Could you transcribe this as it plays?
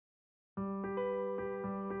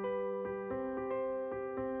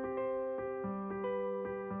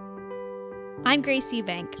I'm Grace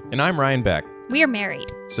Eubank. And I'm Ryan Beck. We are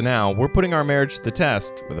married. So now we're putting our marriage to the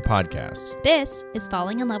test with a podcast. This is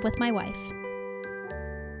Falling in Love with My Wife.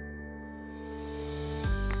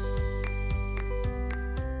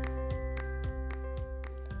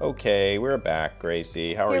 Okay, we're back,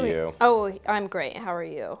 Gracie. How are you? Oh, I'm great. How are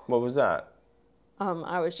you? What was that?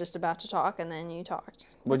 I was just about to talk, and then you talked.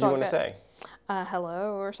 What did you want to say?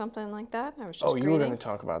 Hello or something like that. I was just Oh, you were greeting. going to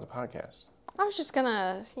talk about the podcast. I was just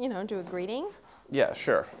gonna, do a greeting Yeah,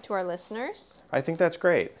 sure. to our listeners. I think that's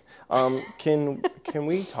great. Can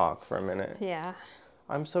we talk for a minute? Yeah,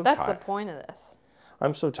 I'm so that's tired. the point of this.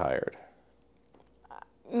 I'm so tired.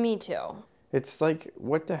 Me too. It's like,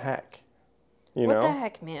 what the heck? You What know? the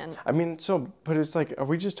heck, man? I mean, but it's like, are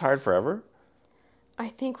we just tired forever? I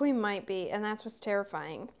think we might be, and that's what's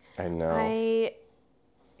terrifying. I know. I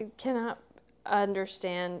cannot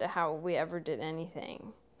understand how we ever did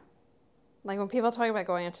anything. Like, when people talk about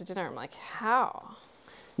going out to dinner, I'm like, how?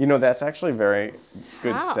 You know, that's actually a very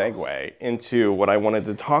good How? segue into what I wanted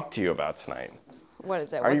to talk to you about tonight. What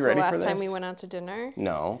is it? Are you What's the ready for last time we this? went out to dinner?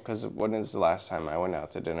 No, because when is the last time I went out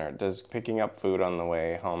to dinner? Does picking up food on the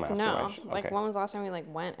way home after No. my Like, when was the last time we,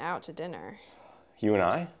 went out to dinner? You and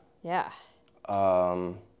I? Yeah.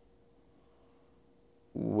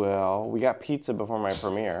 Well, we got pizza before my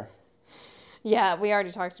premiere. Yeah, we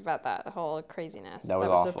already talked about that whole craziness. That was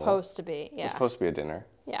was awful. supposed to be. It Yeah. was supposed to be a dinner.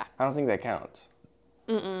 Yeah. I don't think that counts.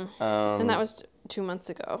 And that was 2 months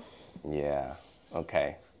ago. Yeah.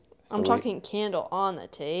 Okay. So I'm talking candle on the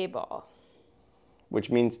table. Which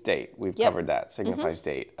means date. We've Yep. covered that. Signifies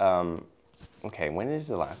date. Okay, when is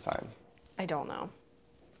the last time? I don't know.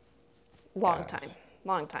 Long Gosh. time.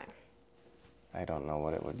 Long time. I don't know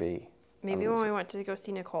what it would be. Maybe when we went to go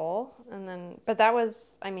see Nicole, and then, but that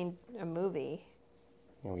was, a movie.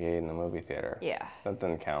 We ate in the movie theater. Yeah. That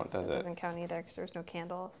doesn't count, does It it? doesn't count either because there was no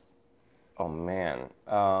candles. Oh, man.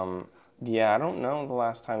 Yeah, I don't know the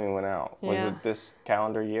last time we went out. Was Yeah. it this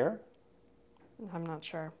calendar year? I'm not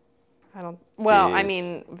sure. Well,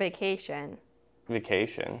 Jeez. vacation.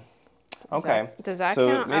 Vacation. Does Okay. does that so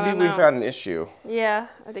count? I maybe don't we've know. got an issue. Yeah,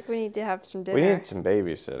 I think we need to have some dinner. We need some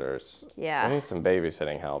babysitters. Yeah. We need some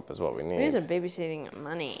babysitting help is what we We need need. some babysitting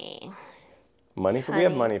money. Money we have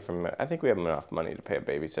honey. money from I think we have enough money to pay a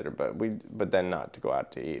babysitter, but then not to go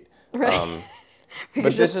out to eat. Right. We but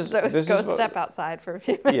could this just is go what- step outside for a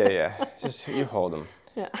few minutes. Yeah. Just you hold them.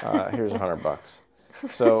 Yeah. Here's $100.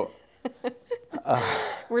 So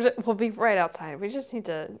We'll be right outside. We just need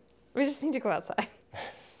to go outside.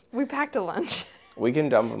 We packed a lunch. we can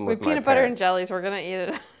dump them We with have my peanut butter and parents. jellies. We're gonna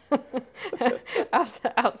eat it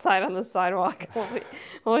outside on the sidewalk.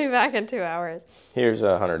 We'll be back in 2 hours. Here's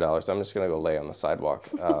 $100. I'm just gonna go lay on the sidewalk.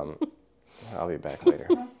 I'll be back later.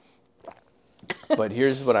 But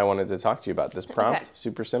here's what I wanted to talk to you about. This prompt, Okay.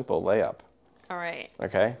 super simple, layup. All right.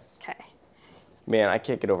 Okay? Okay. Man, I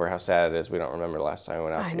can't get over how sad it is we don't remember the last time we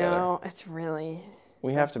went out I together. know it's really.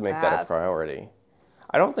 We have to make that bad. a priority.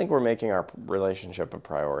 I don't think we're making our relationship a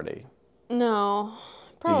priority. No,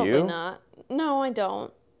 probably you? not. No, I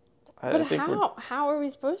don't. I But think how are we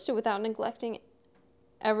supposed to without neglecting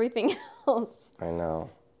everything else? I know.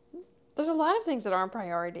 There's a lot of things that aren't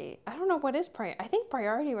priority. I don't know what is priority. I think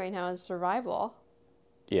priority right now is survival.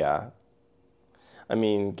 Yeah. I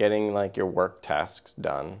mean, getting like your work tasks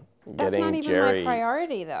done. That's Getting not even Jerry. my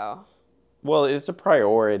priority, though. Well, it's a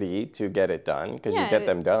priority to get it done because Yeah, you get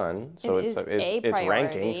them done. So it it's is a it's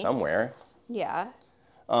ranking priority. somewhere. Yeah.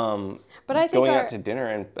 But I think Going out to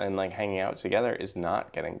dinner and like hanging out together is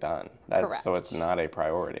not getting done. So it's Correct. not a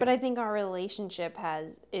priority. But I think our relationship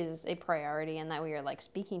is a priority, and that we are like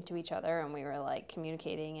speaking to each other, and we are like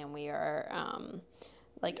communicating, and we are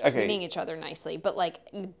Okay. treating each other nicely. But like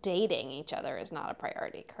dating each other is not a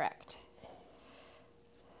priority, correct?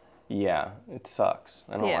 Yeah, it sucks.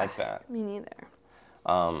 I don't like that. Me neither.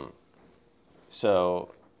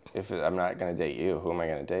 So if I'm not going to date you, who am I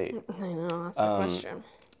going to date? I know that's the question.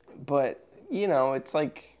 But, it's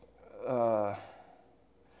like,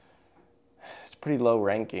 it's pretty low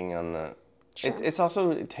ranking on the, Sure. it's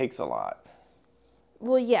also, it takes a lot.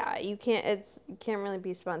 Well, yeah, you can't really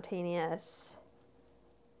be spontaneous.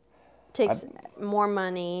 Takes more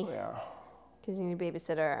money Yeah. because you need a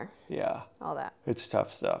babysitter, Yeah. all that. It's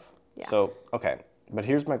tough stuff. Yeah. So, okay. But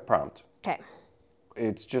here's my prompt. Okay.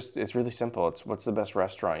 It's really simple. It's what's the best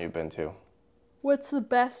restaurant you've been to? What's the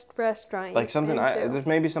best restaurant Like you've something been to? there's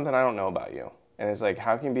maybe something I don't know about you. And it's like,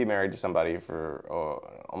 how can you be married to somebody for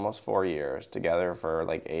almost 4 years, together for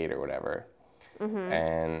like 8 or whatever? Mm-hmm.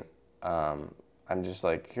 And I'm just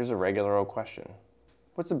like, here's a regular old question.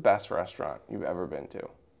 What's the best restaurant you've ever been to?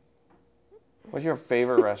 What's your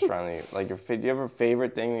favorite restaurant? Do you have a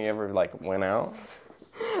favorite thing that you ever like went out?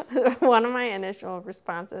 One of my initial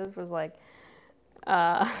responses was like,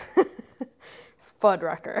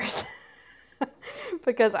 Fuddruckers.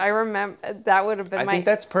 Because I remember that would have been I my think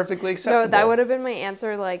that's perfectly acceptable. no, that would have been my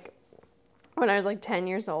answer like when I was like 10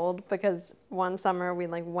 years old, because one summer we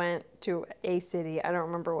like went to a city. I don't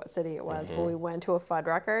remember what city it was, but we went to a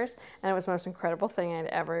Fuddruckers, and it was the most incredible thing I'd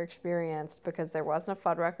ever experienced because there wasn't a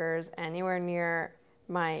Fuddruckers anywhere near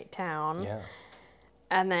my town. Yeah.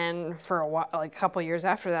 And then for a while, like a couple years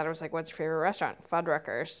after that, I was like, "What's your favorite restaurant?"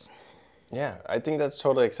 Fuddruckers. Yeah, I think that's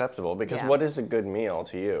totally acceptable because Yeah. what is a good meal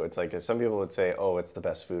to you? It's like some people would say, "Oh, it's the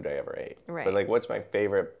best food I ever ate." Right. But like, what's my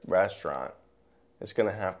favorite restaurant? It's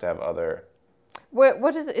gonna have to have other.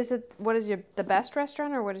 What is it? What is the best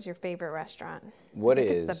restaurant, or what is your favorite restaurant? What I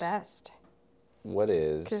think is it's the best, What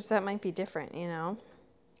is? because that might be different, you know.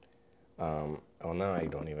 Oh, now I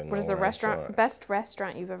don't even know. What is the where I saw it. best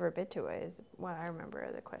restaurant you've ever been to? Is what I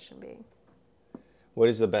remember the question being. What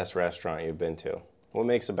is the best restaurant you've been to? What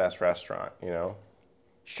makes a best restaurant? You know.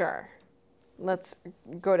 Sure, let's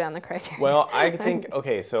go down the criteria. Well, I think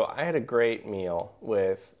okay. So I had a great meal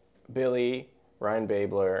with Billy, Ryan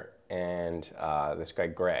Babler, and this guy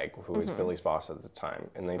Greg, who was Billy's boss at the time,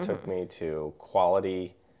 and they took me to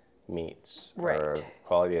Quality Meats or Right.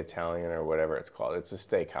 Quality Italian or whatever it's called. It's a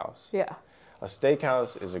steakhouse. Yeah. A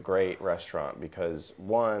steakhouse is a great restaurant because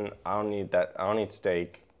one, I don't need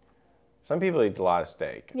steak. Some people eat a lot of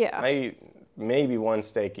steak. Yeah. I eat maybe one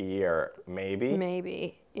steak a year, maybe.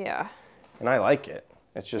 Maybe. Yeah. And I like it.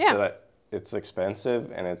 It's just Yeah. that it's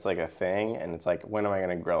expensive and it's like a thing. And it's like, when am I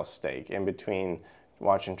going to grill a steak? In between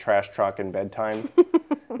watching Trash Truck and bedtime,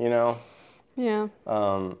 you know? Yeah.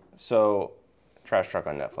 So, Trash Truck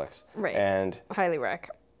on Netflix. Right. And Highly rec.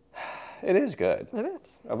 it is good. It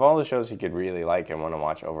is. Of all the shows you could really like and want to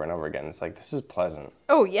watch over and over again, it's like, this is pleasant.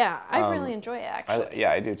 Oh yeah, I really enjoy it actually.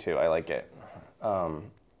 I do too. I like it.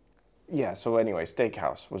 Yeah, so anyway,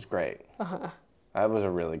 Steakhouse was great. That was a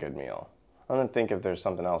really good meal. I'm going to think if there's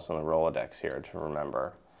something else on the Rolodex here to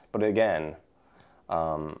remember. But again,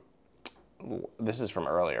 this is from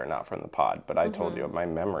earlier, not from the pod, but I told you my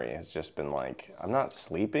memory has just been like, I'm not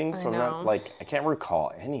sleeping, so I'm not know. like, I can't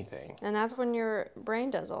recall anything. And that's when your brain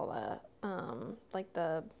does all that, like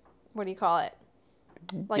what do you call it?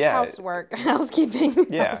 Like Yeah. housework, housekeeping,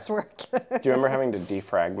 Yeah. housework. Do you remember having to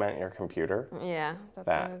defragment your computer? Yeah, that's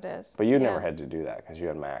That. what it is. But you Yeah. never had to do that because you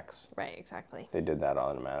had Macs. Right, exactly. They did that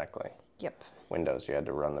automatically. Yep. Windows, you had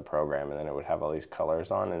to run the program, and then it would have all these colors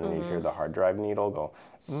on, and then you'd hear the hard drive needle go.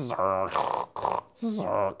 Zerk,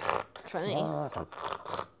 zerk, Funny.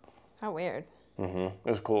 zerk. How weird. It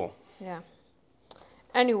was cool. Yeah.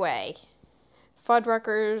 Anyway,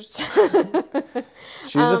 Fuddruckers.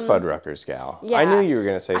 She's a Fuddruckers gal. I yeah. knew you were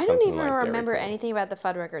gonna say I something don't even like Dairy remember Queen. anything about the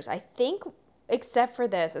Fuddruckers. I think, except for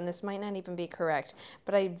this, and this might not even be correct,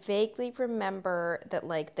 but I vaguely remember that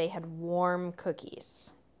like they had warm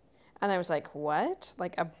cookies. And I was like, what?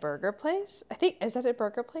 Like a burger place? I think, is that a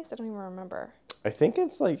burger place? I don't even remember. I think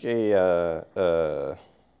it's like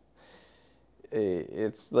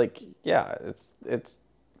it's like, yeah, it's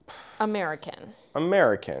American.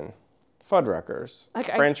 American. Fuddruckers.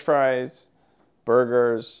 Like French fries,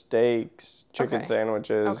 burgers, steaks, chicken Okay.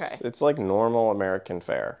 sandwiches. Okay. It's like normal American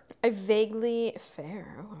fare.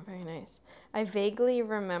 Fair. Oh, very nice. I vaguely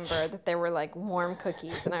remember that there were like warm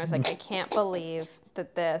cookies, and I was like, I can't believe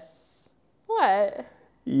that this. What?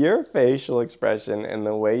 Your facial expression and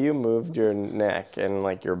the way you moved your neck and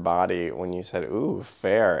like your body when you said, ooh,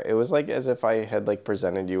 fair. It was like as if I had like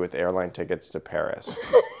presented you with airline tickets to Paris.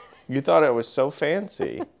 You thought it was so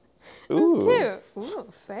fancy. Ooh. It's cute. Ooh,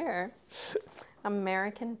 fair.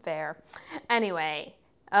 American fare. Anyway,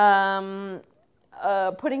 putting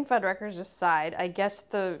Fuddruckers aside, I guess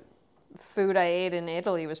the food I ate in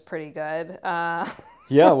Italy was pretty good.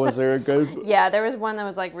 Yeah, was there a good... Yeah, there was one that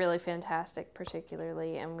was like really fantastic,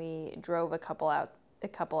 particularly, and we drove a couple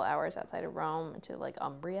hours outside of Rome to like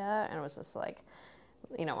Umbria, and it was just like,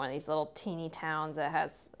 you know, one of these little teeny towns that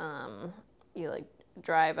has you like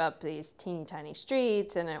drive up these teeny tiny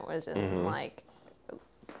streets, and it was in like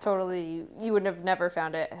totally, you would have never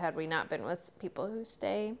found it had we not been with people who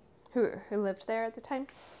lived there at the time.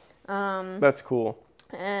 That's cool.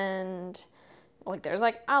 And like there's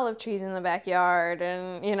like olive trees in the backyard,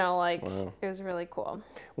 and you know, like it was really cool.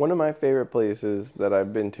 One of my favorite places that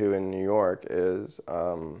I've been to in New York is,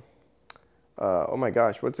 oh my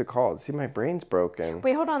gosh, what's it called? See, my brain's broken.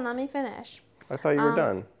 Wait, hold on, let me finish. I thought you were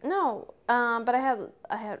done. No, but I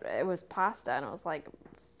had it was pasta, and it was like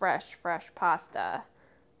fresh pasta,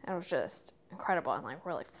 and it was just incredible, and like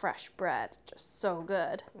really fresh bread, just so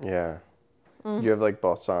good. Yeah. Do you have like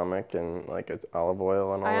balsamic and like it's olive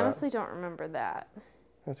oil and all I that? honestly don't remember that,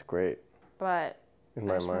 That's great but in I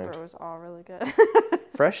my just remember mind. it was all really good.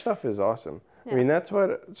 Fresh stuff is awesome. I mean, that's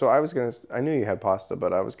what. So I knew you had pasta,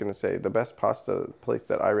 but I was gonna say the best pasta place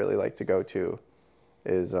that I really like to go to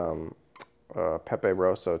is Pepe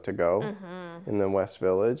Rosso to go in the West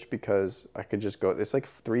Village because I could just go. It's like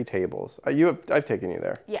 3 tables. I've taken you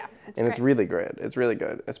there. Yeah, it's And great. it's really good. It's really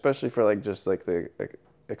good, especially for like just like the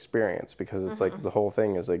experience because it's like the whole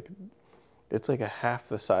thing is like it's like a half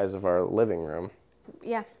the size of our living room,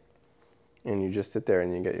 Yeah, and you just sit there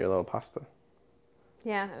and you get your little pasta.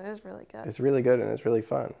 yeah, it is really good. It's really good and it's really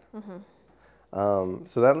fun.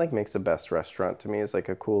 So that like makes the best restaurant to me is like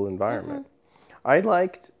a cool environment. I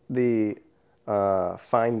liked the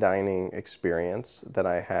fine dining experience that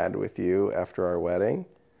I had with you after our wedding.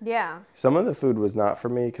 Yeah, Some of the food was not for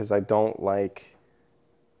me because I don't like.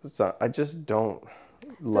 I just don't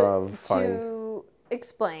love fine. to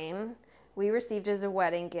explain, we received as a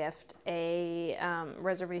wedding gift a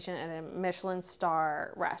reservation at a Michelin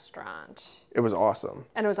star restaurant. It was awesome.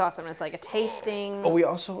 And it was awesome. It's like a tasting. Oh, we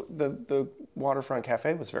also the Waterfront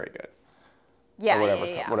Cafe was very good. yeah, Or whatever,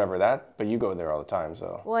 yeah. whatever that. But you go there all the time,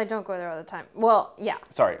 so. Well, I don't go there all the time. Well, yeah.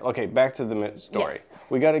 Sorry. Okay, back to the story. Yes.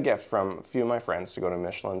 We got a gift from a few of my friends to go to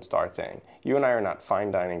Michelin star thing. You and I are not fine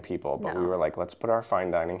dining people, but we No. were like, let's put our fine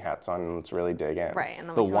dining hats on and let's really dig in. Right, and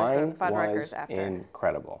then the we can always go to wine Fuddruckers was after.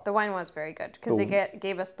 incredible. The wine was very good because they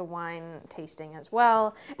gave us the wine tasting as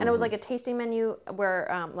well. And it was like a tasting menu where,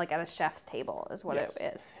 like at a chef's table is what Yes.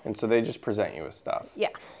 it is. And so they just present you with stuff. Yeah.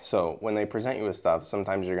 So when they present you with stuff,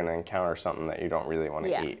 sometimes you're going to encounter something that you don't really want to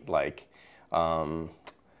Yeah. eat. Like,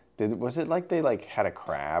 was it like they like had a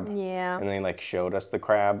crab? Yeah. And they like showed us the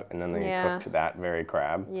crab, and then they Yeah. cooked that very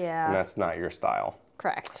crab. Yeah. And that's not your style.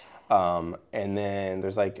 Correct. And then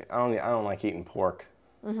there's like I don't like eating pork.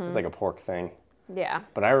 Mm-hmm. It's like a pork thing. Yeah.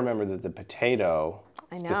 But I remember that the potato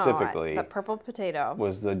I know. specifically The purple potato.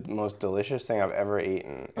 was the most delicious thing I've ever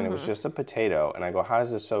eaten. And it Mm-hmm. was just a potato. And I go, how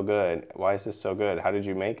is this so good? Why is this so good? How did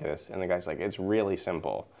you make this? And the guy's like, it's really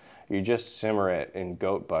simple. You just simmer it in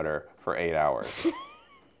goat butter for 8 hours.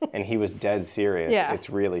 And he was dead serious. Yeah. It's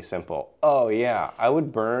really simple. Oh, yeah. I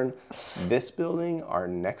would burn this building, our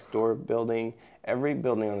next door building. Every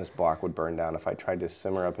building on this block would burn down if I tried to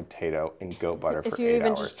simmer a potato in goat butter for 8 hours. If you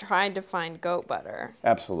even just tried to find goat butter.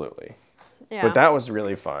 Absolutely. Yeah. But that was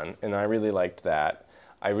really fun, and I really liked that.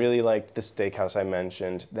 I really liked the steakhouse I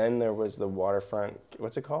mentioned. Then there was the waterfront,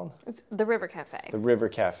 what's it called? It's the River Cafe. The River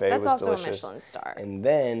Cafe That's was also delicious. a Michelin star. And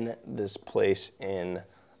then this place in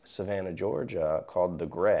Savannah, Georgia called The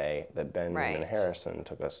Gray that Benjamin Right. Harrison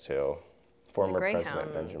took us to. Former President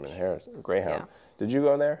Greyhound. Benjamin Harrison. Greyhound. Yeah. Did you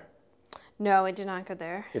go there? No, I did not go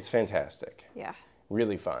there. It's fantastic. Yeah.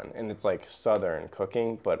 Really fun. And it's like Southern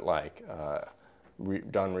cooking, but like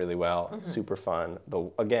done really well. Mm-hmm. Super fun.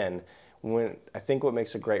 Again, I think what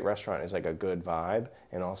makes a great restaurant is like a good vibe,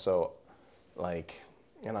 and also like,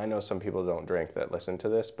 and I know some people don't drink that listen to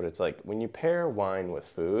this, but it's like when you pair wine with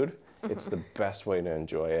food, it's the best way to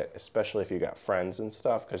enjoy it, especially if you got friends and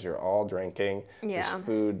stuff, because you're all drinking. Yeah. There's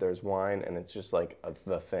food, there's wine, and it's just like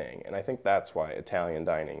the thing. And I think that's why Italian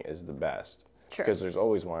dining is the best. Sure. Because there's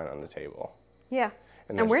always wine on the table. Yeah.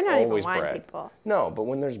 And there's we're not even always wine bread. people. No, but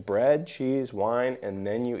when there's bread, cheese, wine, and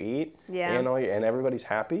then you eat, Yeah. and everybody's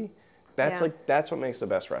happy, that's Yeah. that's what makes the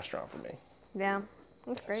best restaurant for me. Yeah.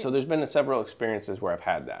 That's great. So there's been several experiences where I've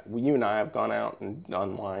had that. You and I have gone out and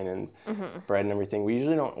done wine and bread and everything. We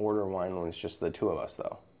usually don't order wine when it's just the two of us,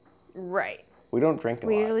 though. right. We don't drink a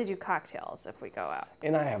We lot. usually do cocktails if we go out.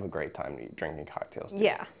 And I have a great time drinking cocktails, too.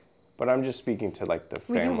 Yeah. But I'm just speaking to, like, the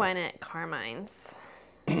We family. do wine at Carmine's.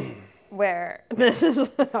 Where this is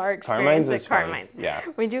our experience Carmine's at is fun. Carmine's. Yeah.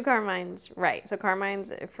 We do Carmine's, right. So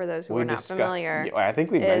Carmine's, for those who are not familiar. Yeah, I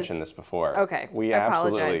think we is- mentioned this before. Okay, We I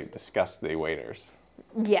absolutely apologize. discussed the waiters.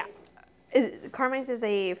 Yeah. Carmine's is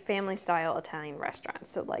a family-style Italian restaurant.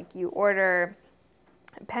 So, like, you order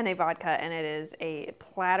penne vodka, and it is a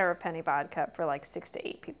platter of penne vodka for, like, 6 to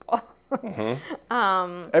 8 people.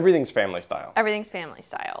 Everything's family style. Everything's family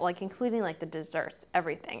style, like, including, like, the desserts,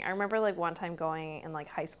 everything. I remember, like, one time going in, like,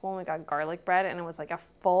 high school, and we got garlic bread, and it was, like, a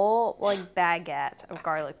full, like, baguette of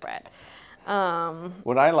garlic bread.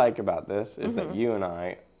 What I like about this is Mm-hmm. that you and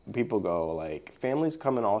I, people go like, families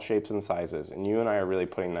come in all shapes and sizes, and you and I are really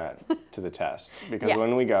putting that to the test. Because Yeah.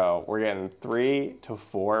 when we go, we're getting 3 to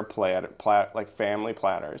 4 like family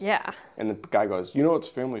platters. Yeah. And the guy goes, you know it's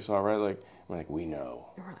family style, right? Like, I'm like, we know.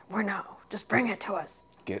 We're no, just bring it to us.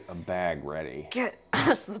 Get a bag ready. Get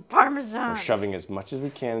us the Parmesan. We're shoving as much as we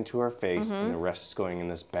can into our face, and the rest is going in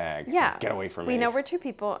this bag. Mm-hmm. Yeah. Get away from We me. know we're 2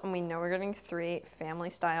 people, and we know we're getting 3 family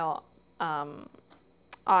style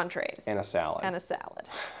entrees. And a salad. And a salad.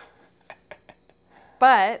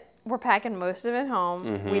 But we're packing most of it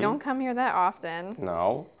home. We don't come here that often.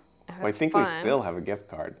 No. Well, I That's think we fun. still have a gift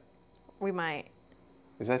card. We might.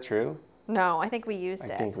 Is that true? No, I think we used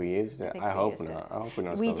I it. think we used it. think I we hope used not. it. I hope we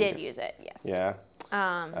don't. We still did do- use it, yes. Yeah.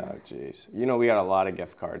 Oh, jeez. You know, we got a lot of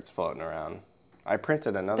gift cards floating around. I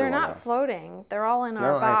printed another They're one not off. floating. They're all in No,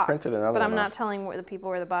 our I box. printed another but I'm one not off. telling the people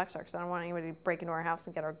where the box are because I don't want anybody to break into our house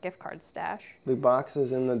and get our gift card stash. The box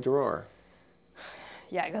is in the drawer.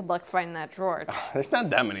 Yeah, good luck finding that drawer. There's not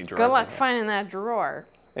that many drawers. Good in luck here. finding that drawer.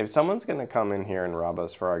 If someone's going to come in here and rob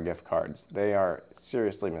us for our gift cards, they are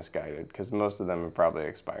seriously misguided because most of them have probably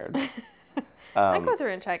expired. I go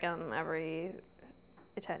through and check them every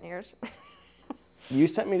 10 years. You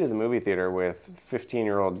sent me to the movie theater with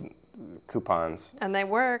 15-year-old coupons. And they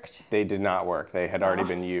worked. They did not work. They had already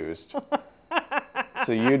been used.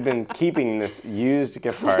 So you'd been keeping this used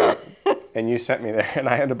gift card, and you sent me there, and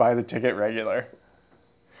I had to buy the ticket regular.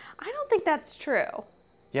 I don't think that's true.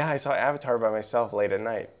 Yeah, I saw Avatar by myself late at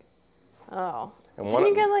night. Oh. And Didn't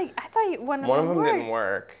you get like, I thought one one of them worked. didn't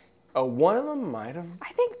work. Oh, one of them might have.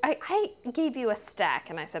 I think I gave you a stack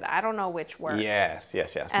and I said, I don't know which works. Yes.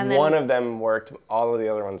 And One then- of them worked. All of the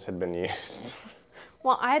other ones had been used.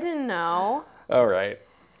 Well, I didn't know. All right.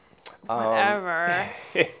 Whatever.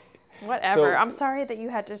 Whatever. So- I'm sorry that you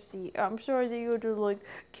had to see. I'm sorry that you had to like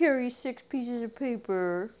carry 6 pieces of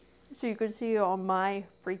paper so you could see it on my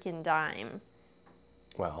freaking dime.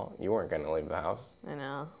 Well, you weren't going to leave the house. I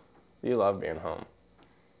know. You love being home.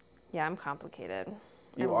 Yeah, I'm complicated.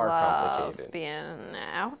 You I are love complicated. being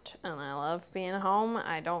out and I love being home.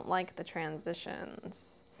 I don't like the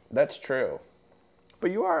transitions. That's true.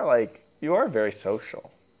 But you are very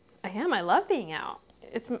social. I am. I love being out.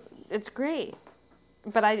 It's great.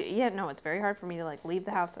 But it's very hard for me to like leave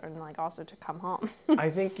the house and like also to come home. I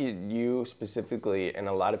think you specifically, and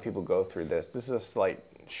a lot of people go through this. This is a slight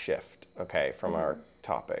shift, okay, from our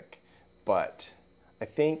topic. But I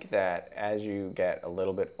think that as you get a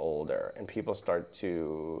little bit older and people start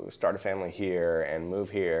a family here and move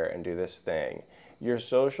here and do this thing, your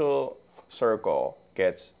social circle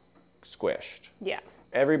gets squished. Yeah.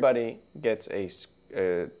 Everybody gets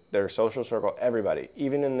their social circle, everybody,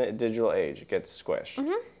 even in the digital age, gets squished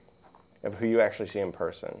of who you actually see in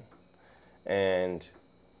person. And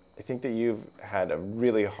I think that you've had a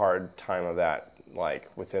really hard time of that, like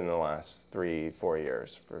within the last 3-4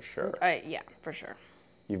 years, for sure. Yeah, for sure.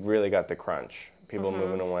 You've really got the crunch. People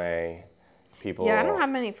moving away, people. Yeah, I don't have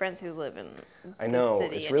many friends who live in I know, the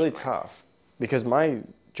city it's really anymore. tough because my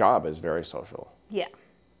job is very social. Yeah.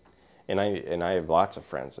 And I have lots of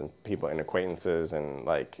friends and people and acquaintances and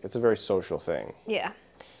like it's a very social thing. Yeah.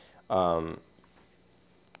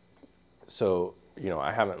 So,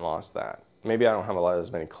 I haven't lost that. Maybe I don't have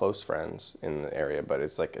as many close friends in the area, but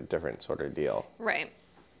it's like a different sort of deal. Right.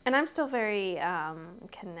 And I'm still very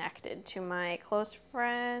connected to my close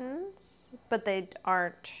friends, but they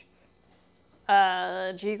aren't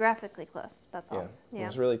geographically close. That's all. Yeah.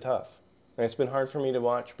 It's really tough. And it's been hard for me to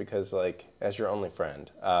watch because, like, as your only friend,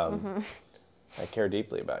 I care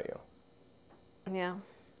deeply about you. Yeah.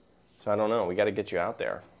 So I don't know. We got to get you out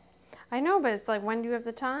there. I know, but it's like, when do you have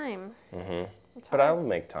the time? It's But hard. I'll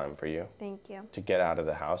make time for you Thank you. to get out of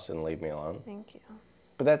the house and leave me alone. Thank you.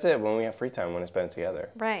 But that's it. When we have free time, we want to spend it together.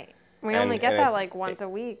 Right. We And- only get and that it's- like once a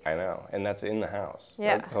week. I know. And that's in the house.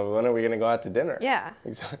 Yeah. So when are we going to go out to dinner? Yeah.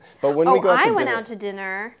 But when we go out to I dinner. went out to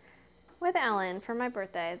dinner with Ellen for my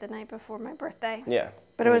birthday, the night before my birthday. Yeah.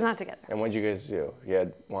 But it was not together. And what did you guys do? You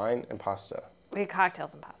had wine and pasta. We had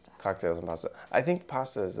cocktails and pasta. Cocktails and pasta. I think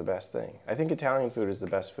pasta is the best thing. I think Italian food is the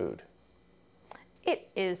best food. It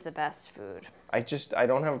is the best food. I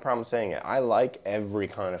don't have a problem saying it. I like every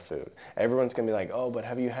kind of food. Everyone's going to be like, oh, but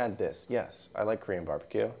have you had this? Yes, I like Korean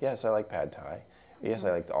barbecue. Yes, I like pad thai. Yes,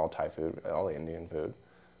 I like all Thai food, all Indian food.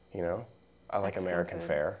 I like Mexican American food.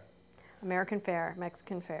 fare. American fare,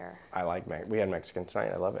 Mexican fare. I like, we had Mexican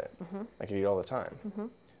tonight. I love it. I can eat all the time.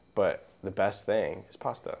 But the best thing is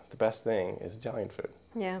pasta. The best thing is Italian food.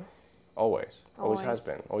 Yeah. Always. Always has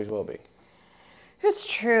Always. been. Always will be. It's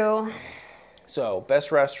true. So,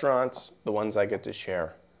 best restaurants, the ones I get to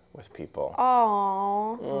share with people.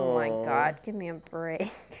 Oh my God. Give me a break.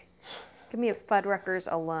 Give me a Fuddruckers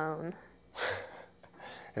alone.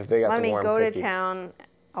 If they got Let the me warm go cookie. to town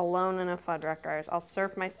alone in a Fuddruckers. I'll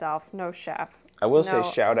serve myself. No chef. I will say No-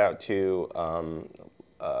 shout out to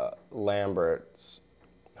Lambert's,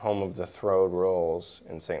 home of the throwed rolls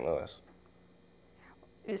in St. Louis.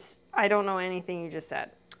 I don't know anything you just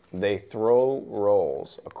said. They throw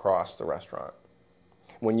rolls across the restaurant.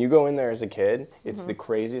 When you go in there as a kid, it's the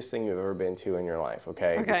craziest thing you've ever been to in your life,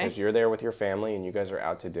 okay? Okay. Because you're there with your family and you guys are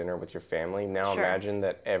out to dinner with your family. Now Sure. imagine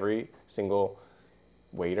that every single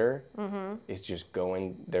waiter is just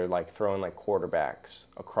going, they're like throwing like quarterbacks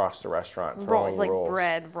across the restaurant, throwing Rolls, like rolls.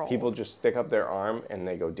 bread rolls. People just stick up their arm and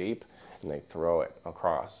they go deep and they throw it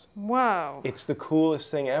across. Whoa. It's the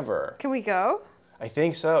coolest thing ever. Can we go? I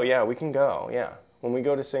think so. Yeah, we can go. Yeah. When we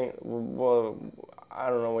go to well, I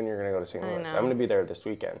don't know when you're going to go to St. Louis. know. I'm going to be there this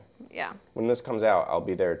weekend. Yeah. When this comes out, I'll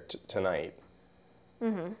be there tonight.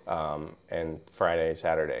 Mm-hmm. And Friday,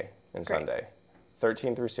 Saturday, and Great. Sunday.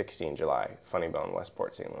 13 through 16 July, Funny Bone,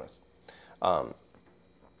 Westport, St. Louis.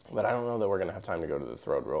 But I don't know that we're going to have time to go to the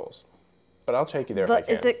Throwed Rolls. But I'll take you there if I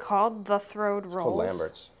can. Is it called the Throwed Rolls? It's called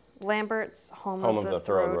Lambert's. Lambert's Home Home of the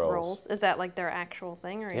Throwed Throwed Rolls. Rolls. Is that like their actual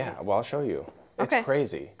thing? Or Yeah, well, I'll show you. It's Okay.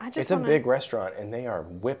 crazy. I just It's a wanna- big restaurant, and they are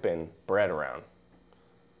whipping bread around.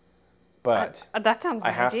 But that sounds I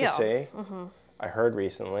have ideal. to say, I heard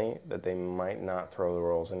recently that they might not throw the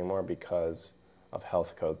rolls anymore because of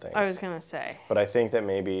health code things. I was going to say. But I think that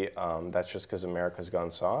maybe that's just because America's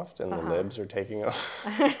gone soft and Uh-huh. the libs are taking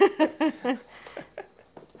over.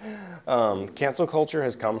 Cancel culture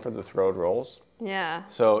has come for the Throwed Rolls. Yeah.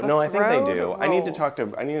 So The no, I think they do. Throwed I need to talk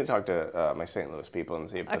Rolls. to my St. Louis people and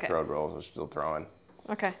see if the Okay. Throwed Rolls are still throwing.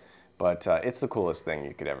 Okay. But it's the coolest thing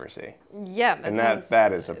you could ever see. Yeah, And sounds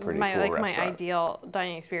that is a pretty my, cool like restaurant. my ideal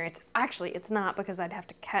dining experience. Actually, it's not because I'd have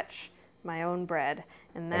to catch my own bread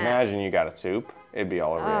and that. Imagine you got a soup. It'd be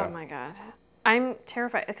all over Oh you. my god, I'm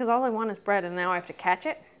terrified because all I want is bread and now I have to catch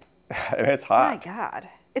it. And it's Oh my hot. god,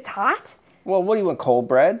 it's hot. Well, what do you want, cold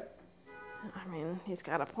bread? I mean, he's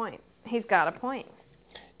got a point. He's got a point.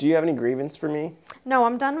 Do you have any grievance for me? No,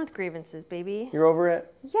 I'm done with grievances, baby. You're over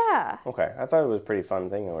it? Yeah, Okay, I thought it was a pretty fun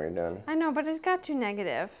thing that we were doing. I know, but it got too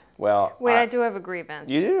negative. Well, Wait, I do have a grievance.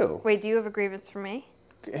 You do? Wait, do you have a grievance for me?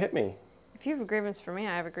 Hit me. If you have a grievance for me,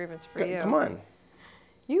 I have a grievance for you. Come on.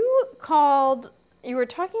 You were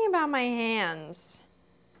talking about my hands.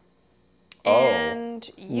 Oh. And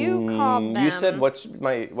you called them. You said what's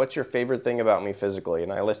your favorite thing about me physically,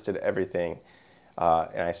 and I listed everything.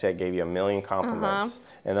 And I said gave you a million compliments,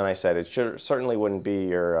 and then I said it certainly wouldn't be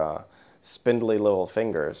your spindly little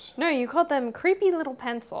fingers. No, you called them creepy little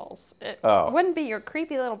pencils. It Oh. wouldn't be your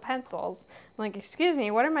creepy little pencils. I'm like, excuse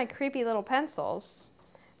me, what are my creepy little pencils?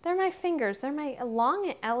 They're my fingers. They're my long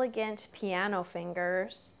and elegant piano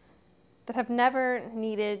fingers that have never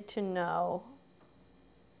needed to know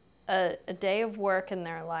a day of work in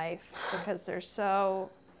their life because they're so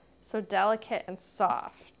delicate and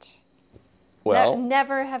soft. Well,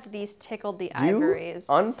 Never have these tickled the you ivories.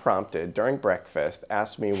 unprompted during breakfast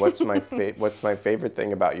asked me what's my what's my favorite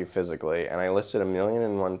thing about you physically, and I listed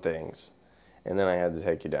 1,000,001 things, and then I had to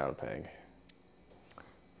take you down a peg.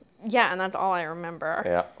 Yeah, and that's all I remember.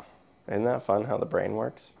 Yeah, isn't that fun how the brain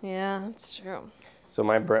works? Yeah, that's true. So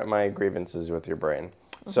my grievances with your brain.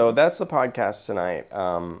 So that's the podcast tonight.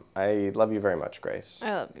 I love you very much, Grace.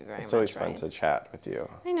 I love you very much. It's always fun Ryan. to chat with you.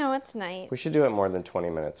 I know, it's nice. We should do it more than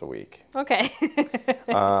 20 minutes a week. Okay.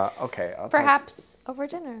 Okay. I'll talk Perhaps over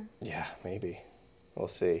dinner. yeah, maybe. We'll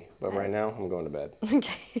see. But right now, I'm going to bed.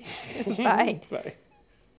 Okay. Bye. Bye.